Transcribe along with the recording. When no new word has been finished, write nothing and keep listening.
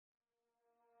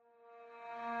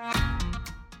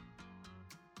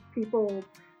people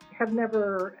have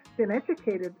never been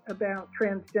educated about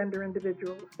transgender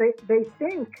individuals. They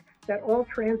think that all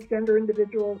transgender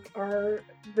individuals are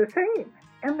the same,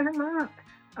 and they're not.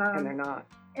 And they're not.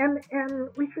 And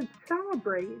we should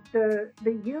celebrate the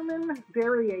human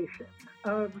variation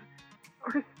of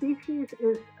our species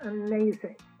is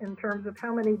amazing in terms of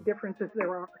how many differences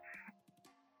there are.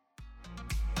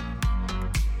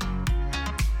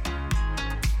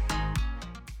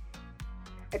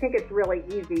 I think it's really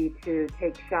easy to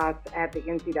take shots at the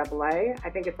NCAA. I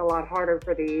think it's a lot harder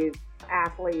for these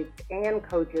athletes and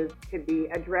coaches to be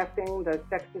addressing the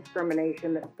sex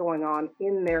discrimination that's going on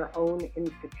in their own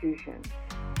institution.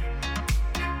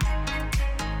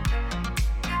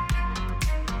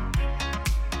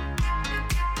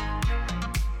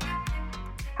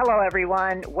 Hello,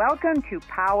 everyone. Welcome to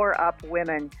Power Up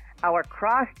Women, our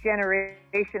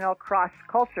cross-generational,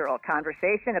 cross-cultural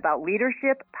conversation about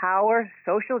leadership, power,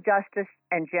 social justice,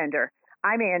 and gender.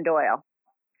 I'm Ann Doyle.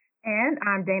 And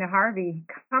I'm Dana Harvey,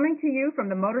 coming to you from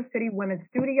the Motor City Women's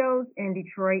Studios in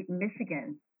Detroit,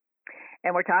 Michigan.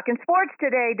 And we're talking sports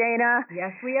today, Dana.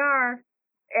 Yes, we are.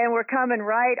 And we're coming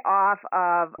right off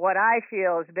of what I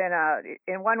feel has been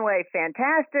in one way,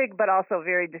 fantastic, but also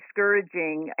very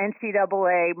discouraging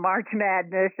NCAA March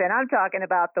Madness. And I'm talking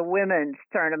about the women's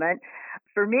tournament.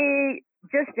 For me,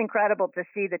 just incredible to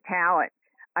see the talent.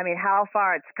 I mean, how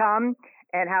far it's come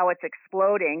and how it's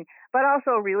exploding, but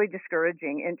also really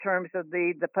discouraging in terms of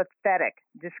the pathetic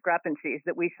discrepancies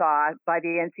that we saw by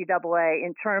the NCAA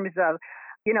in terms of,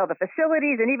 the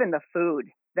facilities and even the food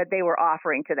that they were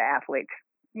offering to the athletes.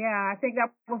 Yeah, I think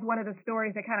that was one of the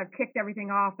stories that kind of kicked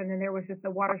everything off, and then there was just a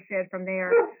watershed from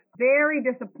there. Very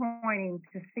disappointing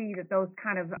to see that those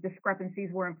kind of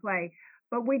discrepancies were in play.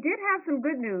 But we did have some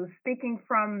good news. Speaking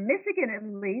from Michigan, at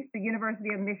least, the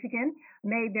University of Michigan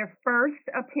made their first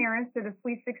appearance to the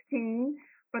Sweet 16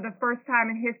 for the first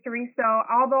time in history. So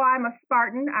although I'm a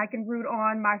Spartan, I can root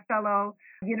on my fellow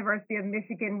University of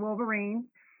Michigan Wolverines.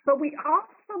 But we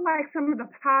also like some of the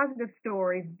positive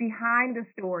stories behind the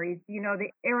stories.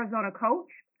 The Arizona coach,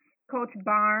 Coach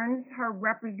Barnes, her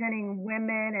representing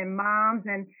women and moms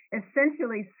and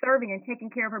essentially serving and taking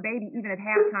care of her baby even at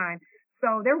halftime.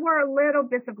 So there were little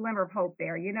bits of glimmer of hope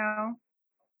there,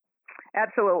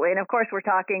 Absolutely. And of course, we're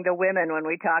talking to women when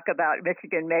we talk about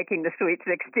Michigan making the Sweet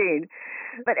 16.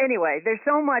 But anyway, there's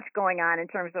so much going on in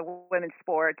terms of women's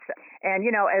sports. And,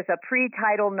 as a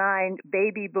pre-Title IX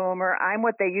baby boomer, I'm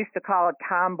what they used to call a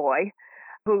tomboy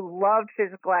who loved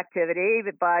physical activity,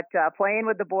 but playing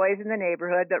with the boys in the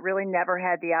neighborhood, but really never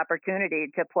had the opportunity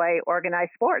to play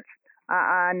organized sports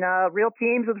on real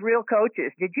teams with real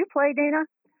coaches. Did you play, Dana?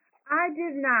 I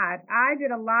did not. I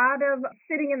did a lot of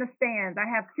sitting in the stands. I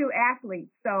have two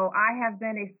athletes, so I have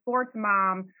been a sports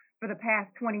mom for the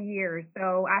past 20 years.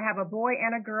 So I have a boy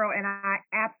and a girl, and I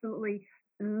absolutely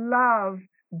love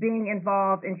being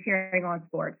involved in cheering on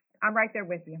sports. I'm right there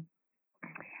with you.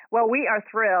 Well, we are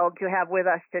thrilled to have with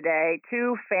us today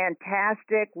two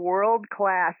fantastic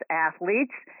world-class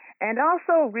athletes and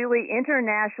also really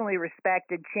internationally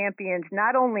respected champions,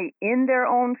 not only in their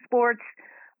own sports,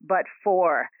 but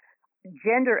for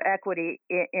gender equity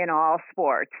in all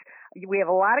sports. We have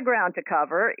a lot of ground to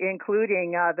cover,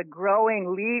 including the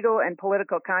growing legal and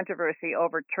political controversy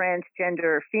over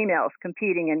transgender females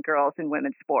competing in girls and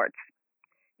women's sports.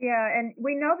 Yeah, and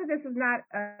we know that this is not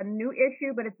a new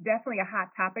issue, but it's definitely a hot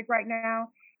topic right now.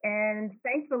 And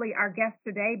thankfully, our guests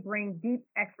today bring deep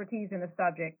expertise in the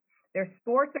subject. Their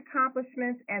sports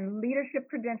accomplishments and leadership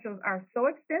credentials are so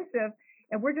extensive,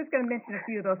 and we're just going to mention a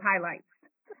few of those highlights.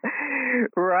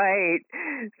 Right.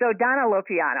 So Donna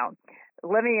Lopiano,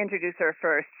 let me introduce her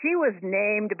first. She was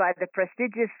named by the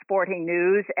prestigious Sporting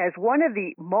News as one of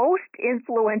the most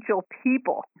influential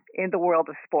people in the world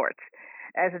of sports.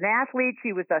 As an athlete,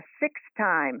 she was a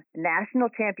 6-time national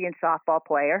champion softball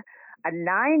player, a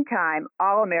 9-time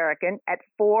All-American at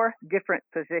 4 different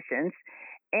positions,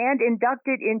 and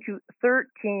inducted into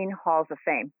 13 Halls of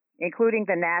Fame, including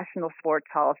the National Sports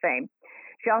Hall of Fame.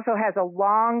 She also has a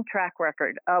long track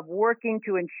record of working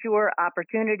to ensure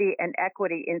opportunity and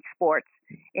equity in sports,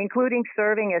 including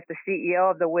serving as the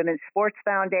CEO of the Women's Sports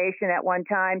Foundation at one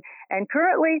time, and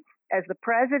currently as the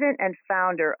president and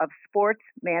founder of Sports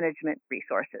Management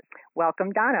Resources.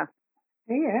 Welcome, Donna.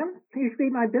 Hey, Ann. You used to be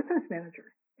my business manager.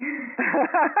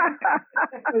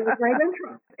 That was a great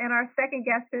intro. And our second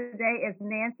guest today is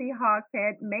Nancy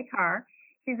Hogshead Makar.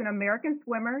 She's an American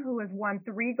swimmer who has won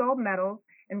 3 gold medals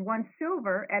and 1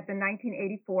 silver at the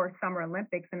 1984 Summer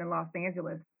Olympics in Los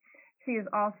Angeles. She is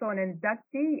also an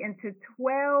inductee into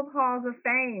 12 Halls of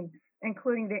Fame,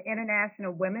 including the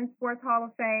International Women's Sports Hall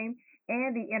of Fame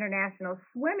and the International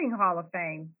Swimming Hall of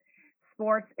Fame.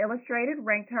 Sports Illustrated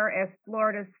ranked her as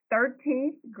Florida's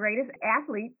 13th greatest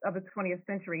athlete of the 20th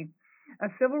century. A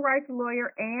civil rights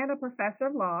lawyer and a professor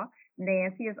of law,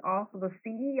 Nancy is also the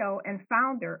CEO and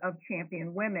founder of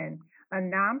Champion Women, a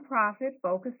nonprofit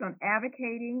focused on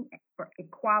advocating for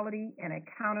equality and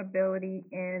accountability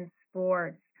in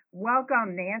sports.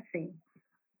 Welcome, Nancy.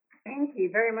 Thank you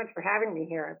very much for having me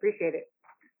here. I appreciate it.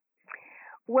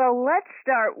 Well, let's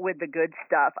start with the good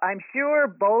stuff. I'm sure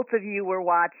both of you were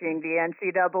watching the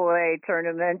NCAA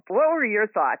tournament. What were your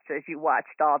thoughts as you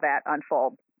watched all that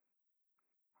unfold?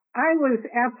 I was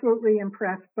absolutely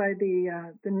impressed by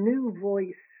the new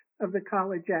voice of the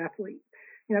college athlete.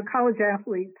 You know, college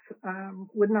athletes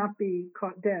would not be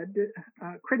caught dead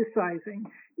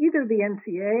criticizing either the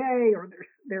NCAA or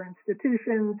their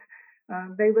institutions.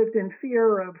 They lived in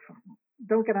fear of,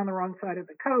 don't get on the wrong side of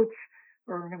the coach,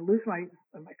 or I'm going to lose my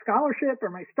scholarship or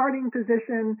my starting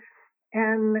position.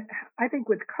 And I think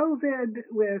with COVID,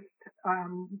 with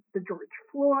the George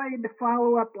Floyd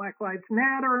follow-up, Black Lives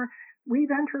Matter,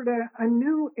 we've entered a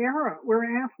new era where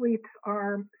athletes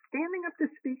are standing up to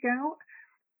speak out,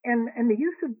 and the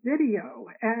use of video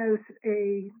as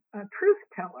a truth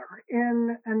teller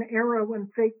in an era when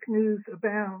fake news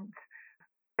abounds.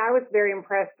 I was very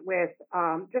impressed with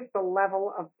just the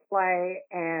level of play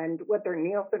and what their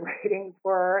Nielsen ratings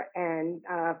were. And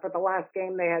for the last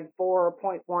game, they had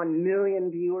 4.1 million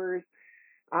viewers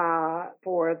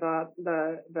for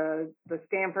the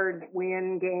Stanford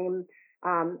win game.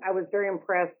 I was very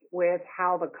impressed with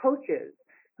how the coaches,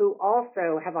 who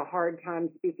also have a hard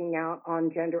time speaking out on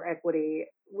gender equity,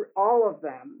 all of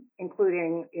them,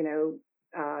 including,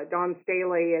 Dawn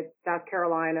Staley at South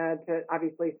Carolina to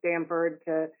obviously Stanford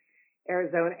to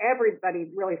Arizona, everybody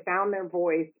really found their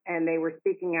voice and they were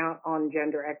speaking out on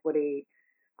gender equity.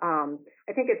 I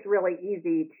think it's really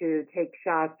easy to take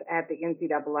shots at the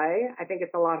NCAA. I think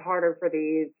it's a lot harder for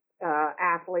these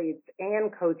athletes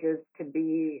and coaches to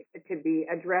be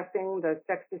addressing the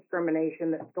sex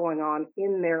discrimination that's going on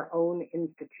in their own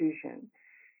institution.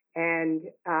 And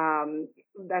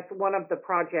that's one of the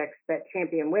projects that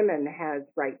Champion Women has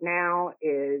right now,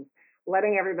 is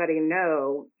letting everybody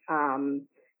know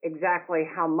exactly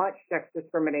how much sex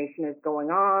discrimination is going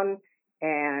on,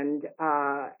 and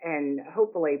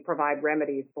hopefully provide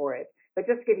remedies for it. But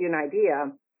just to give you an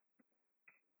idea,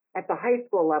 at the high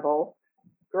school level,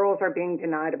 girls are being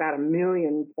denied about 1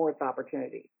 million sports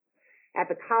opportunities. At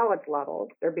the college level,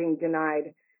 they're being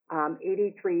denied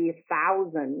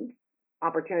 83,000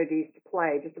 opportunities to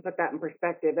play. Just to put that in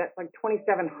perspective, that's like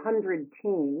 2,700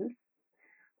 teams,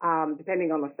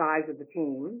 depending on the size of the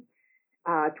team.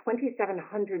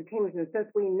 2,700 teams, and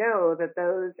since we know that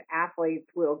those athletes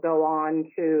will go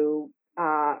on to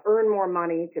earn more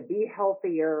money, to be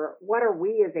healthier, what are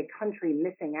we as a country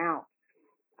missing out?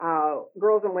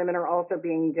 Girls and women are also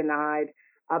being denied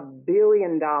 $1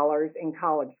 billion in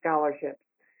college scholarships.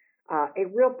 A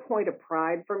real point of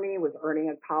pride for me was earning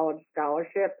a college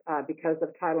scholarship because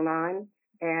of Title IX.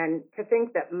 And to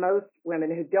think that most women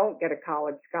who don't get a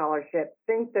college scholarship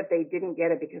think that they didn't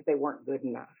get it because they weren't good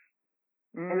enough.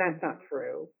 And that's not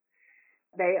true.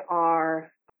 They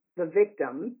are the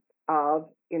victim of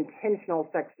intentional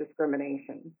sex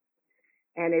discrimination.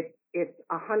 And it's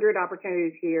 100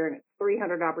 opportunities here, and it's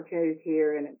 300 opportunities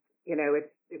here, and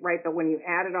it's right. But when you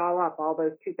add it all up, all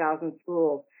those 2,000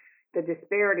 schools, the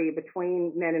disparity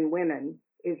between men and women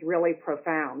is really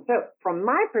profound. So from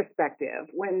my perspective,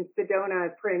 when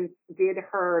Sedona Prince did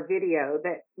her video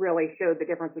that really showed the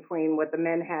difference between what the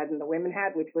men had and the women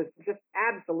had, which was just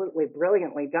absolutely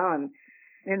brilliantly done.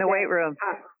 In the weight room.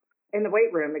 In the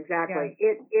weight room, exactly.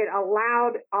 Yeah. It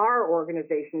allowed our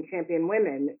organization, Champion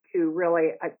Women, to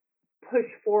really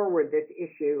push forward this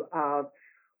issue of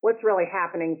what's really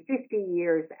happening 50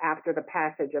 years after the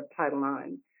passage of Title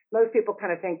IX. Most people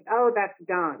kind of think, oh, that's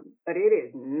done, but it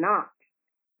is not.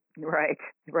 Right,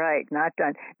 not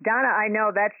done. Donna, I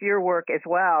know that's your work as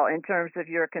well in terms of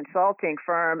your consulting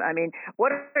firm. I mean,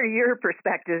 what are your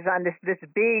perspectives on this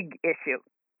big issue?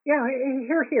 Yeah,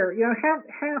 here.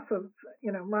 Half of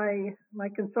my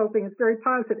consulting is very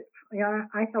positive.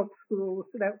 I help schools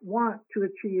that want to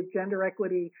achieve gender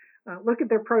equity look at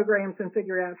their programs and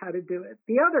figure out how to do it.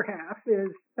 The other half is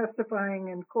testifying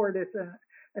in court as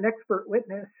an expert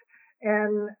witness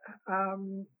and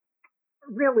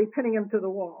really pinning them to the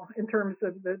wall in terms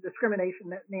of the discrimination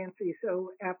that Nancy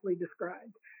so aptly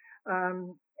described.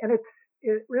 And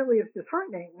it really is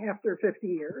disheartening after 50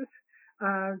 years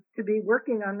to be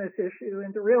working on this issue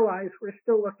and to realize we're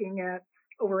still looking at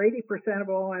over 80% of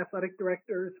all athletic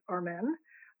directors are men.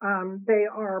 They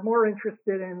are more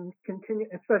interested in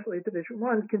especially at Division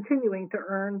I, continuing to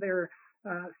earn their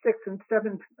 $6 and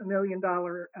 $7 million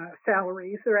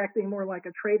salaries. They're acting more like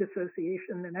a trade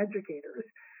association than educators.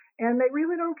 And they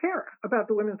really don't care about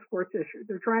the women's sports issue.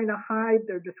 They're trying to hide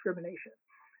their discrimination.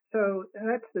 So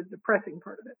that's the depressing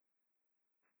part of it.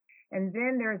 And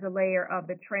then there's a layer of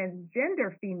the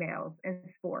transgender females in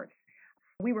sports.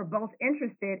 We were both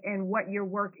interested in what your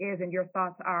work is and your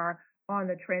thoughts are on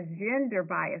the transgender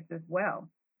bias as well.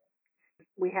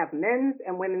 We have men's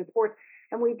and women's sports,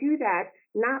 and we do that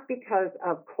not because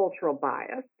of cultural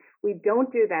bias. We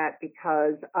don't do that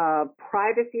because of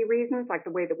privacy reasons, like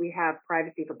the way that we have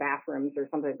privacy for bathrooms or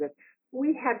something like this.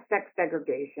 We have sex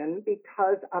segregation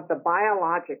because of the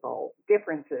biological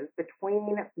differences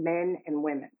between men and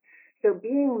women. So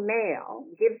being male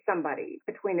gives somebody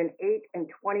between an 8 and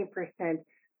 20%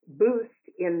 boost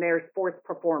in their sports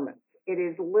performance. It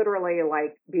is literally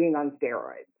like being on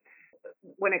steroids.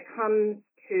 When it comes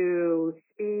to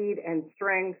speed and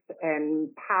strength and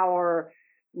power,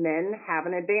 men have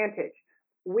an advantage.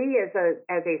 We as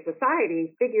a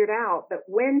society figured out that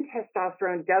when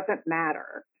testosterone doesn't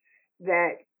matter,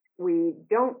 that we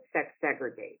don't sex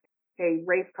segregate, say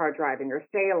race car driving or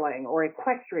sailing or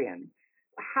equestrian.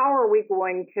 How are we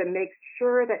going to make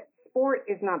sure that sport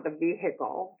is not the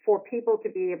vehicle for people to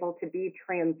be able to be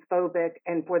transphobic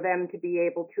and for them to be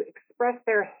able to express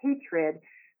their hatred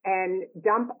and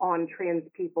dump on trans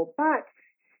people, but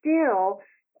still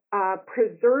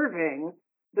preserving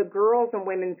the girls and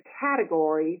women's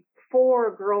category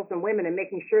for girls and women and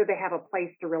making sure they have a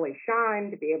place to really shine,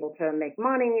 to be able to make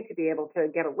money, to be able to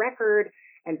get a record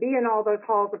and be in all those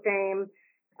halls of fame.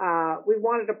 We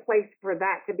wanted a place for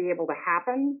that to be able to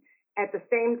happen. At the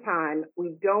same time,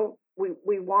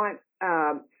 we want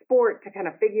sport to kind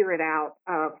of figure it out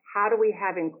of how do we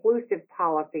have inclusive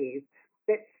policies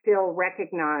that still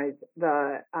recognize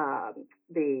the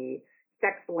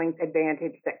sex-linked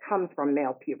advantage that comes from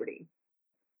male puberty.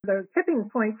 The tipping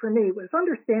point for me was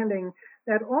understanding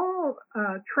that all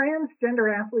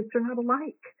transgender athletes are not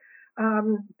alike.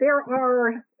 There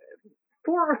are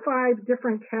 4 or 5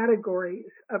 different categories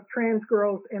of trans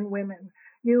girls and women.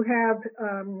 You have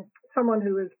someone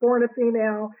who is born a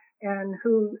female and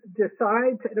who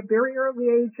decides at a very early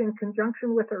age, in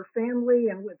conjunction with her family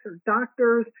and with her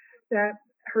doctors, that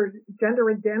her gender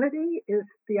identity is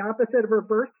the opposite of her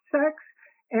birth sex.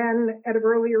 And at an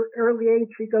early age,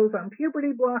 she goes on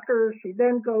puberty blockers. She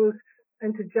then goes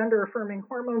into gender-affirming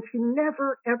hormones. She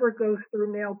never, ever goes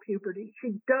through male puberty.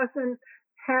 She doesn't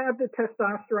have the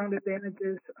testosterone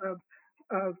advantages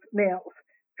of males.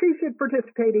 She should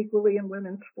participate equally in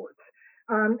women's sports.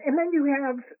 And then you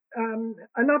have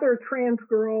another trans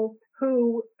girl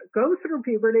who goes through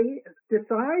puberty,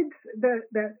 decides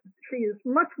that she is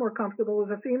much more comfortable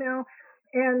as a female,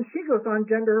 and she goes on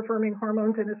gender-affirming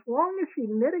hormones. And as long as she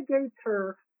mitigates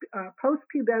her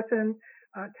post-pubescent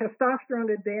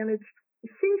testosterone advantage,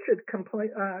 she should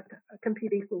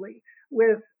compete equally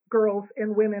with girls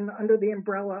and women under the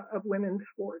umbrella of women's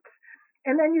sports.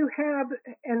 And then you have,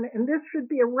 and this should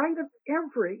be a right of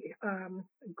every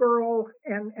girl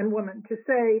and woman to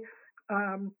say,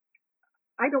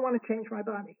 I don't want to change my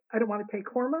body. I don't want to take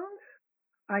hormones.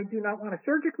 I do not want to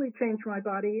surgically change my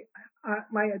body.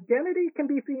 My identity can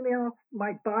be female.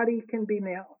 My body can be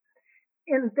male.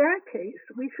 In that case,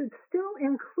 we should still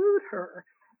include her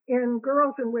in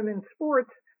girls and women's sports,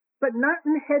 but not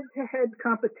in head-to-head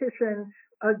competition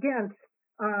against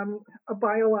a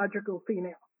biological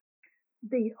female.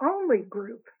 The only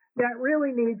group that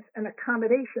really needs an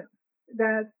accommodation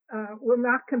that will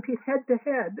not compete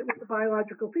head-to-head with a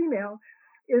biological female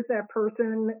is that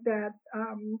person that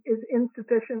is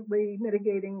insufficiently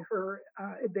mitigating her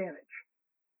advantage.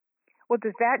 Well,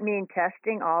 does that mean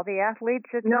testing all the athletes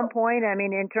at some point? I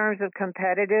mean, in terms of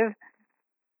competitive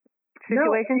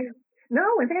situations? No,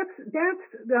 and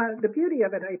that's the beauty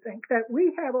of it, I think, that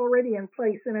we have already in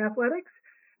place in athletics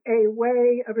a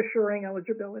way of assuring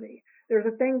eligibility. There's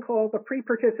a thing called the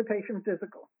pre-participation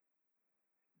physical.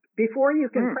 Before you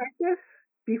can practice,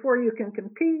 before you can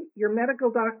compete, your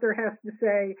medical doctor has to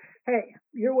say, hey,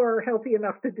 you are healthy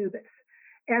enough to do this.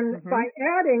 And by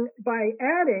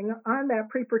adding on that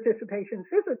pre-participation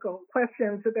physical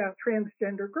questions about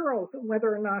transgender girls and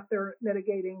whether or not they're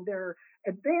mitigating their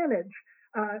advantage,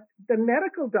 the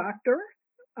medical doctor,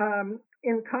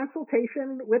 in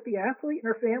consultation with the athlete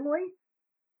and her family,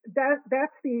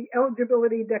 that's the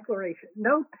eligibility declaration.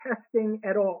 No testing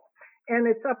at all. And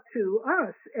it's up to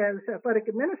us as athletic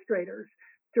administrators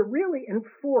to really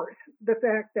enforce the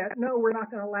fact that, no, we're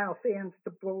not going to allow fans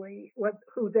to bully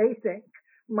who they think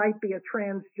might be a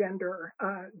transgender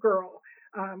girl.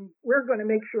 We're going to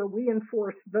make sure we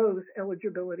enforce those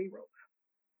eligibility rules.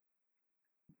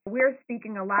 we're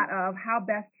speaking a lot of how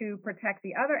best to protect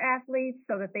the other athletes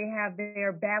so that they have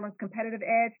their balanced competitive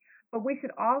edge. But we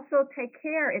should also take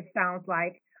care, it sounds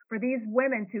like, for these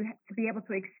women to be able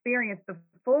to experience the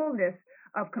fullness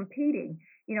of competing.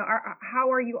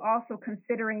 How are you also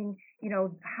considering,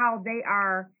 how they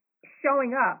are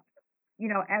showing up,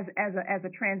 as a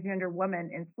transgender woman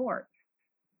in sports?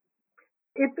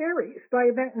 It varies by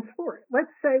event and sport.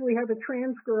 Let's say we have a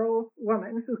trans girl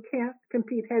woman who can't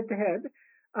compete head to head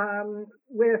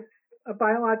with a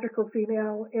biological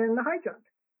female in the high jump.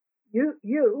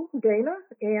 You, Dana,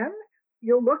 Ann,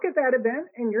 you'll look at that event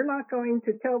and you're not going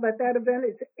to tell that event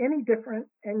is any different,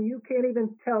 and you can't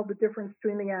even tell the difference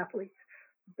between the athletes.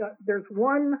 There's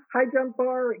one high jump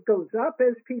bar, it goes up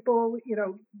as people,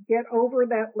 get over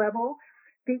that level.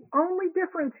 The only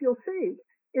difference you'll see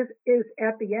is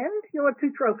at the end, you'll have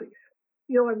two trophies.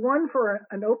 You'll have one for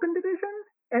an open division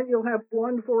and you'll have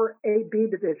one for a B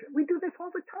division. We do this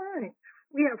all the time.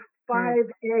 We have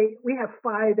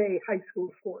 5A high school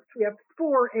sports. We have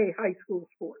 4A high school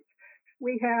sports.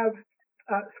 We have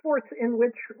sports in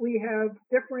which we have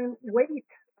different weight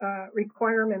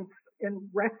requirements in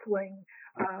wrestling,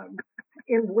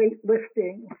 in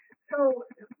weightlifting. So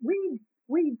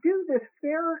we do this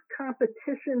fair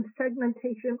competition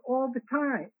segmentation all the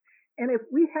time. And if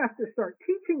we have to start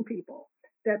teaching people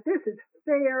that this is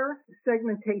fair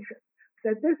segmentation,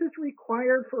 that this is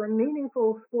required for a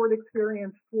meaningful sport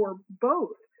experience for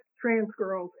both trans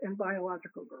girls and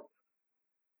biological girls.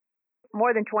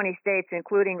 More than 20 states,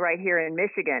 including right here in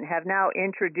Michigan, have now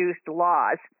introduced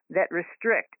laws that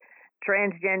restrict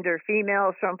transgender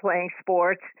females from playing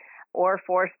sports or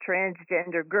force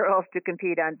transgender girls to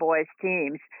compete on boys'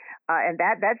 teams. And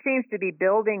that seems to be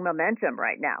building momentum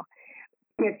right now.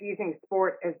 It's using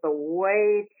sport as the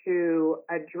way to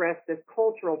address this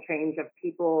cultural change of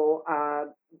people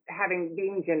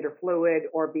being gender fluid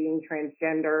or being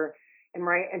transgender. And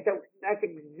so that's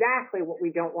exactly what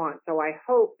we don't want. So I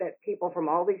hope that people from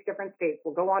all these different states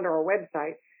will go onto our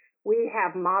website. We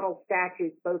have model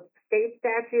statutes, both state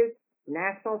statutes,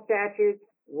 national statutes,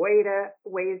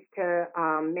 ways to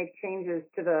make changes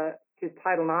to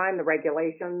Title IX, the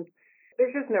regulations.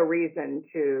 There's just no reason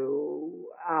to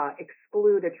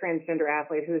exclude a transgender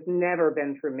athlete who's never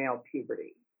been through male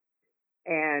puberty,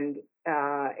 and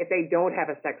if they don't have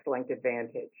a sex-linked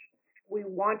advantage. We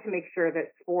want to make sure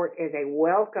that sport is a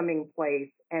welcoming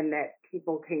place and that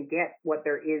people can get what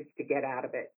there is to get out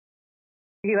of it.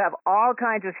 You have all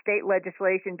kinds of state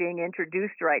legislation being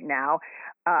introduced right now.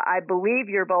 I believe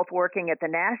you're both working at the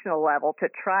national level to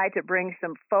try to bring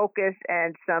some focus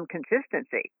and some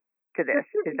consistency to this.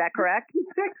 Is that correct?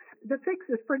 The fix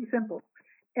is pretty simple,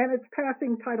 and it's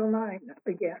passing Title IX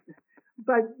again,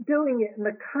 but doing it in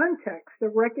the context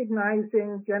of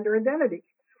recognizing gender identity.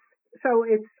 So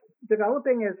it's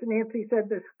developing, as Nancy said,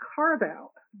 this carve-out,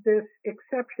 this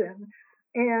exception,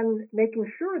 and making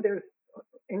sure there's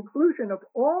inclusion of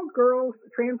all girls,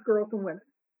 trans girls, and women.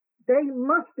 They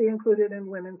must be included in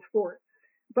women's sports.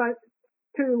 But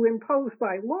to impose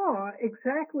by law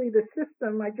exactly the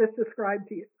system I just described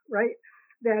to you, right?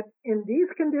 That in these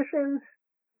conditions,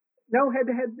 no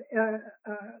head-to-head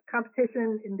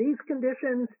competition. In these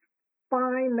conditions,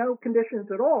 fine, no conditions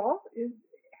at all.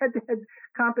 Head-to-head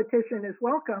competition is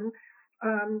welcome.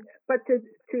 But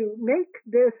to make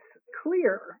this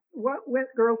clear what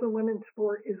girls and women's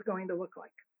sport is going to look like.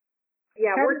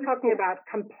 Yeah, we're talking about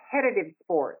competitive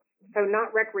sports. So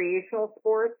not recreational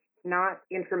sports, not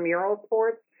intramural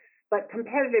sports, but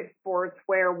competitive sports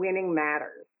where winning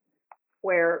matters,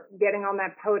 where getting on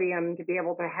that podium to be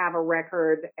able to have a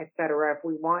record, et cetera, if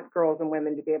we want girls and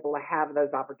women to be able to have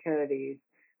those opportunities,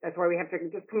 that's why we have to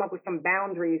just come up with some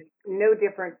boundaries, no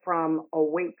different from a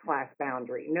weight class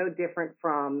boundary, no different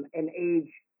from an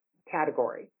age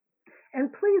category.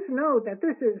 And please know that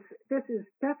this is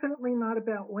definitely not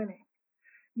about winning.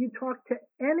 You talk to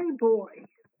any boy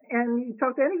and you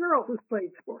talk to any girl who's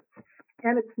played sports,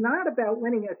 and it's not about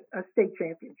winning a state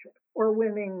championship or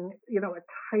winning,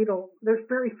 a title. There's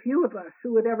very few of us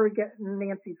who would ever get in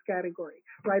Nancy's category,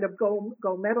 right, of gold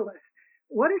medalists.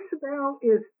 What it's about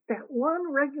is that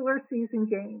one regular season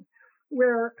game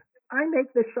where I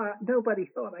make the shot nobody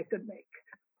thought I could make.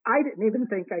 I didn't even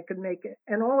think I could make it.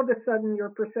 And all of a sudden, your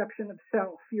perception of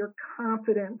self, your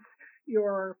confidence,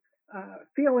 your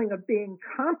feeling of being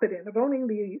competent, of owning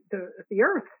the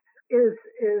earth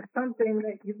is something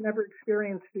that you've never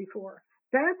experienced before.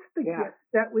 That's the gift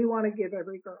that we want to give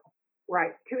every girl.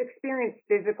 Right. To experience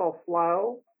physical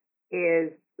flow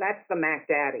that's the Mac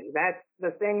Daddy. That's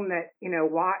the thing that,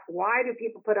 why do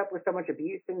people put up with so much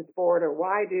abuse in sport, or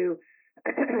why do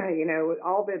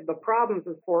All the problems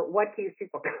of sport, what keeps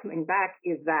people coming back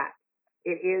is that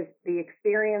it is the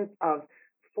experience of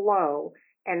flow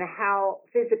and how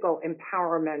physical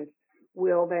empowerment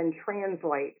will then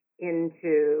translate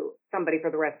into somebody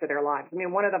for the rest of their lives. I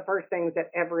mean, one of the first things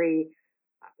that every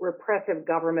repressive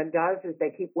government does is they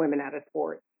keep women out of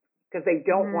sports because they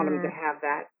don't want them to have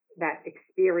that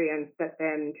experience that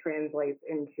then translates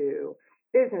into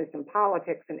business and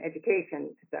politics and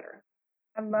education, et cetera.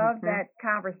 I love that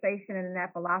conversation and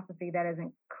that philosophy that is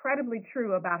incredibly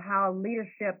true about how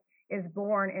leadership is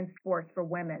born in sports for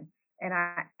women. And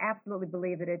I absolutely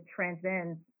believe that it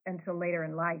transcends until later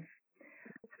in life.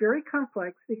 It's very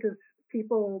complex because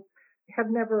people have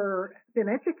never been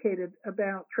educated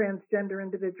about transgender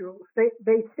individuals. They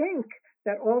think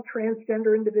that all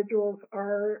transgender individuals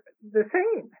are the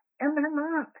same, and they're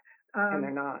not. And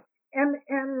they're not. And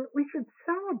we should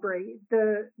celebrate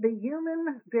the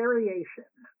human variation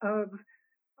of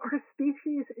our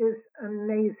species is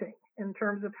amazing in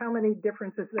terms of how many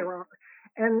differences there are.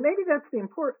 And maybe that's the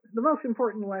most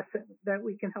important lesson that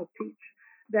we can help teach,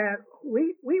 that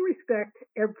we respect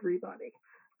everybody,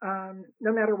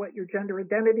 no matter what your gender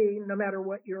identity, no matter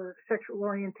what your sexual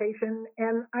orientation.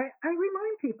 And I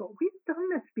remind people, we've done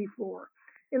this before.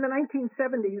 In the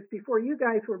 1970s, before you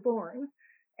guys were born,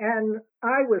 and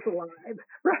I was alive,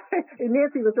 right? And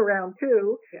Nancy was around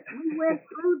too. We went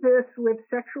through this with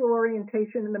sexual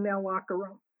orientation in the male locker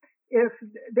room. If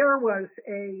there was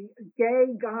a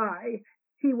gay guy,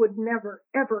 he would never,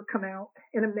 ever come out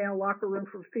in a male locker room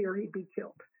for fear he'd be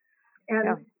killed.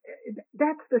 And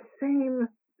that's the same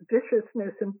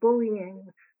viciousness and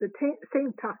bullying, the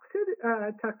same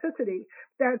toxicity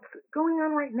that's going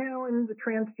on right now in the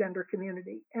transgender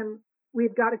community. And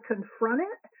we've got to confront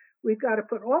it. We've got to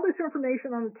put all this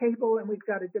information on the table, and we've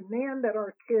got to demand that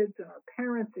our kids and our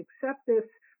parents accept this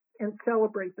and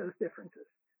celebrate those differences.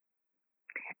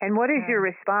 And what is your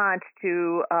response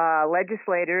to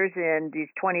legislators in these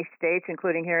 20 states,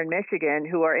 including here in Michigan,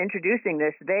 who are introducing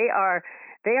this? They are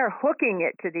hooking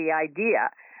it to the idea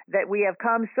that we have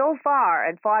come so far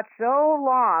and fought so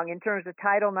long in terms of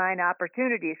Title IX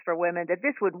opportunities for women that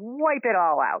this would wipe it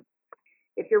all out.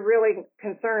 If you're really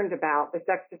concerned about the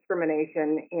sex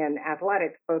discrimination in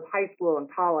athletics, both high school and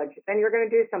college, then you're going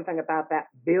to do something about that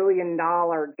 $1 billion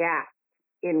gap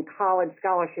in college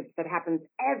scholarships that happens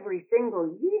every single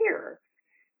year.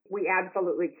 We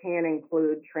absolutely can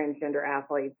include transgender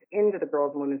athletes into the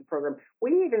girls and women's program.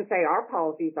 We even say our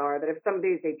policies are that if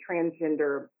somebody is a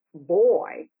transgender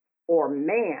boy or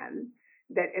man,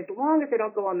 that as long as they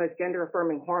don't go on those gender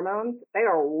affirming hormones, they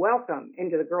are welcome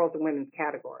into the girls and women's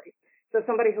category. So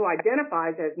somebody who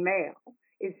identifies as male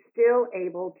is still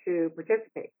able to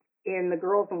participate in the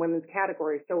girls and women's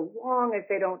category so long as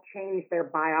they don't change their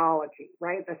biology,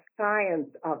 right? The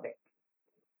science of it.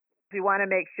 We want to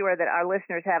make sure that our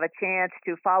listeners have a chance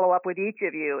to follow up with each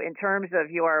of you in terms of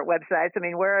your websites. I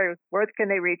mean, where can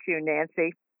they reach you,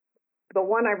 Nancy? The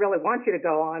one I really want you to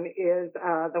go on is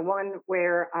the one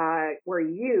where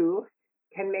you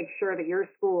can make sure that your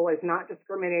school is not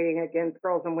discriminating against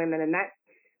girls and women, and that's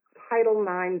Title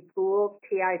IX Schools,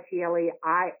 TITLEIX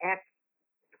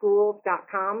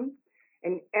schools.com.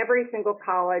 And every single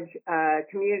college,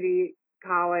 community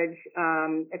college,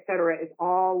 et cetera, is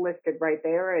all listed right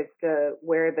there as to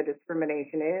where the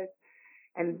discrimination is.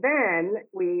 And then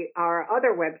our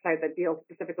other website that deals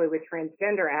specifically with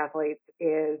transgender athletes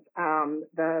is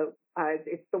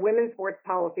it's the Women's Sports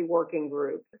Policy Working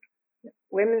Group,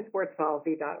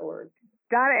 womensportspolicy.org.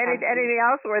 Donna, anything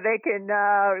else where they can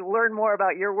learn more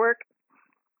about your work?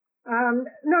 No.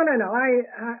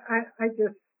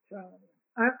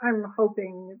 I'm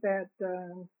hoping that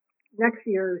next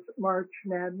year's March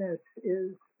Madness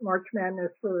is March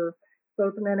Madness for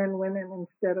both men and women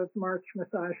instead of March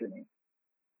Misogyny.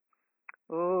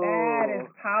 Ooh. That is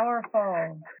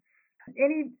powerful.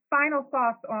 Any final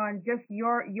thoughts on just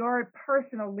your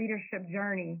personal leadership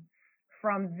journey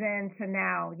from then to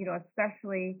now,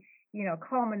 especially,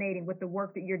 culminating with the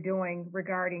work that you're doing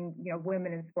regarding,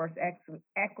 women in sports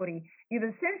equity? You've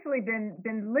essentially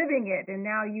been living it, and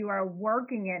now you are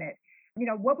working in it.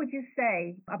 What would you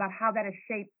say about how that has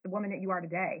shaped the woman that you are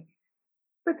today?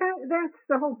 But that's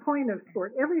the whole point of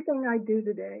sport. Everything I do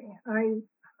today, I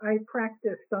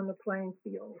practiced on the playing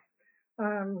field,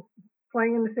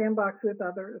 playing in the sandbox with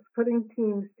others, putting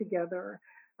teams together,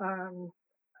 coming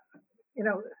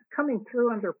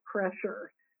through under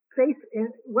pressure,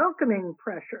 welcoming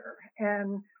pressure.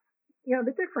 And,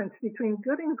 the difference between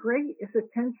good and great is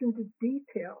attention to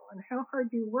detail and how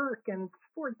hard you work. And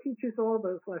sport teaches all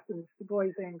those lessons to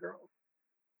boys and girls.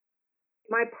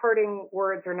 My parting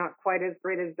words are not quite as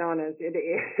great as Donna's. It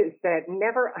is that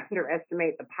never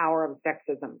underestimate the power of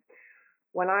sexism.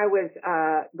 When I was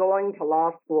going to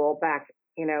law school back,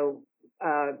 more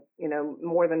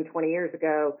than 20 years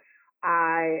ago,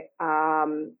 I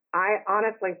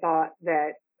honestly thought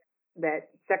that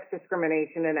sex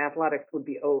discrimination in athletics would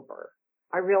be over.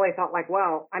 I really thought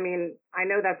I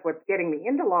know that's what's getting me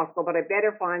into law school, but I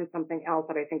better find something else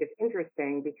that I think is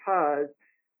interesting because,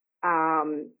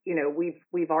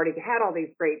 we've already had all these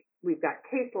we've got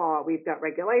case law, we've got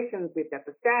regulations, we've got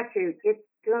the statute. It's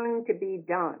going to be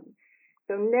done.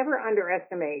 So never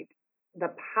underestimate the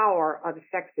power of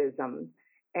sexism.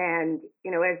 And,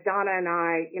 as Donna and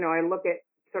I look at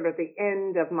sort of the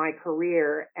end of my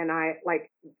career, and I like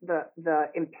the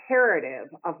imperative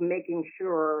of making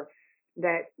sure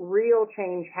that real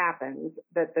change happens,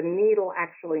 that the needle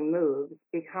actually moves,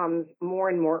 becomes more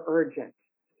and more urgent.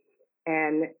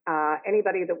 And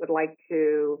anybody that would like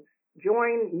to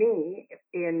join me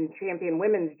in Champion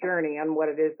Women's journey on what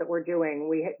it is that we're doing,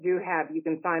 you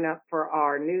can sign up for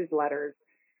our newsletters,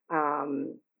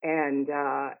 and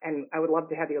I would love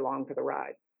to have you along for the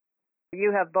ride.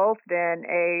 You have both been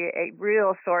a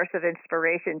real source of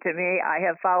inspiration to me. I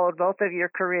have followed both of your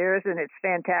careers, and it's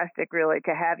fantastic, really,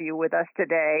 to have you with us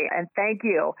today. And thank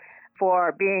you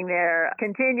for being there,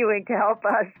 continuing to help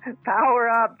us power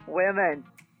up women.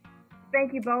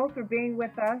 Thank you both for being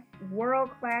with us,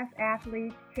 world-class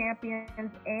athletes,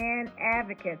 champions, and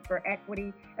advocates for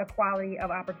equity, equality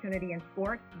of opportunity in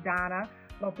sports, Donna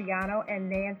Lopiano and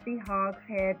Nancy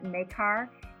Hogshead-Makar.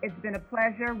 It's been a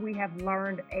pleasure. We have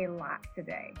learned a lot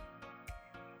today.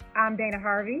 I'm Dana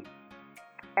Harvey.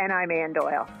 And I'm Ann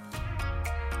Doyle.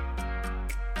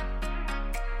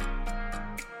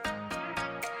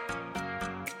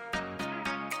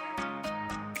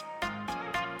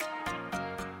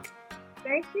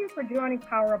 Thank you for joining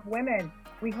Power Up Women.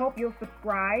 We hope you'll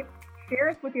subscribe, share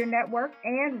us with your network,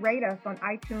 and rate us on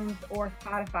iTunes or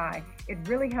Spotify. It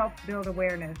really helps build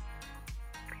awareness.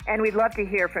 And we'd love to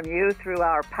hear from you through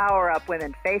our Power Up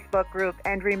Women Facebook group.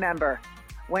 And remember,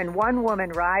 when one woman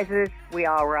rises, we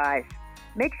all rise.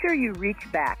 Make sure you reach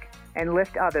back and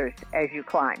lift others as you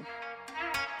climb.